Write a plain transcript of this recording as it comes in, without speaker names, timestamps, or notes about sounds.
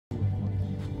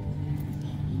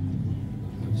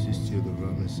is still the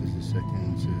Ramesses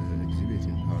II's exhibit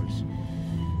in Paris.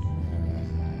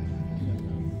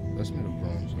 That's made of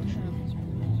bronze actually.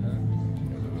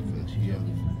 The reference here.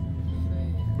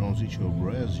 Bronze each of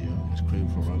Brazier is created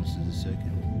for Ramesses II.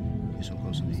 This one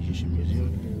comes to the Egyptian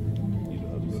Museum. You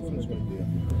don't have the reference right there.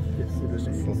 There's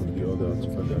the front of the other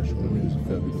artifact that shows me there's a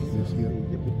fair bit of this here.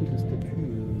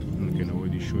 And I can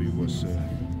already show you what's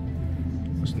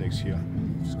next here.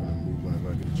 I'm just gonna move whenever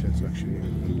I get a chance actually.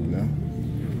 Now.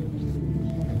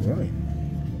 Alright.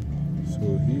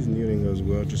 So he's kneeling as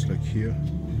well, just like here.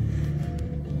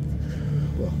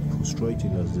 Well,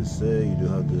 frustrating as they say. You do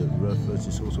have the reference,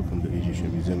 it's also from the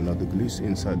Egyptian Museum. Now the glyphs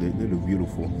inside, they look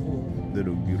beautiful. They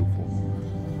look beautiful.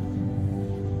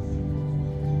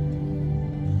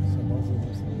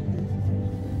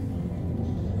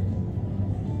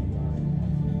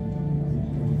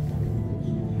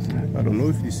 I don't know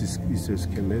if this is, it says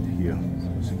Kemet here.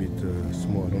 It's a bit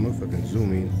small. I don't know if I can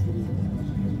zoom in.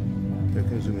 I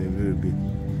can zoom in a little bit.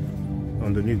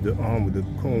 Underneath the arm with the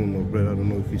cone of bread, I don't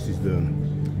know if this is the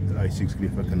I6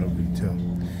 glyph, I cannot really tell.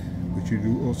 But you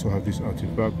do also have this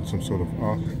artifact with some sort of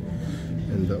arc.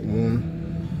 And that one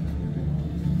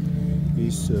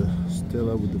is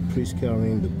stela with the priest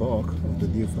carrying the bark of the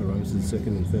deer for Ramesses II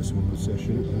in festival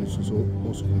procession. And it's also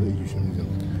from the Egyptian Museum.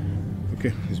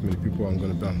 Okay, there's many people, I'm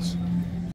gonna bounce.